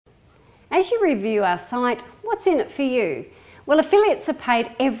As you review our site, what's in it for you? Well, affiliates are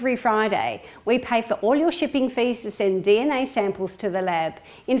paid every Friday. We pay for all your shipping fees to send DNA samples to the lab.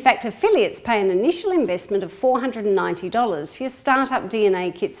 In fact, affiliates pay an initial investment of $490 for your startup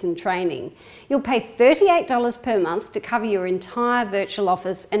DNA kits and training. You'll pay $38 per month to cover your entire virtual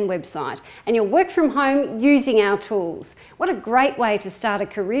office and website, and you'll work from home using our tools. What a great way to start a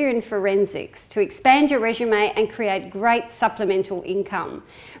career in forensics, to expand your resume and create great supplemental income.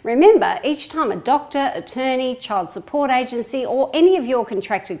 Remember, each time a doctor, attorney, child support agency, or any of your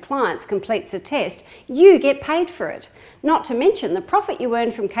contracted clients completes a test, you get paid for it. Not to mention the profit you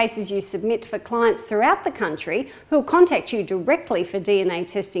earn from cases you submit for clients throughout the country who'll contact you directly for DNA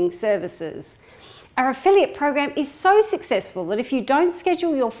testing services. Our affiliate program is so successful that if you don't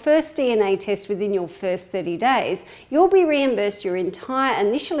schedule your first DNA test within your first 30 days, you'll be reimbursed your entire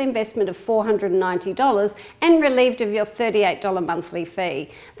initial investment of $490 and relieved of your $38 monthly fee.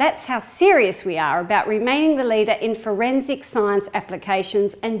 That's how serious we are about remaining the leader in forensic science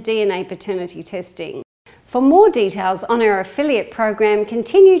applications and DNA paternity testing. For more details on our affiliate program,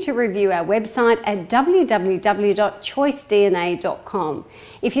 continue to review our website at www.choicedna.com.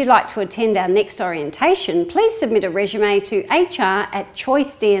 If you'd like to attend our next orientation, please submit a resume to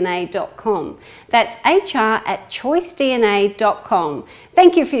hr@choicedna.com. That's hr@choicedna.com.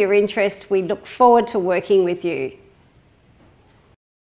 Thank you for your interest. We look forward to working with you.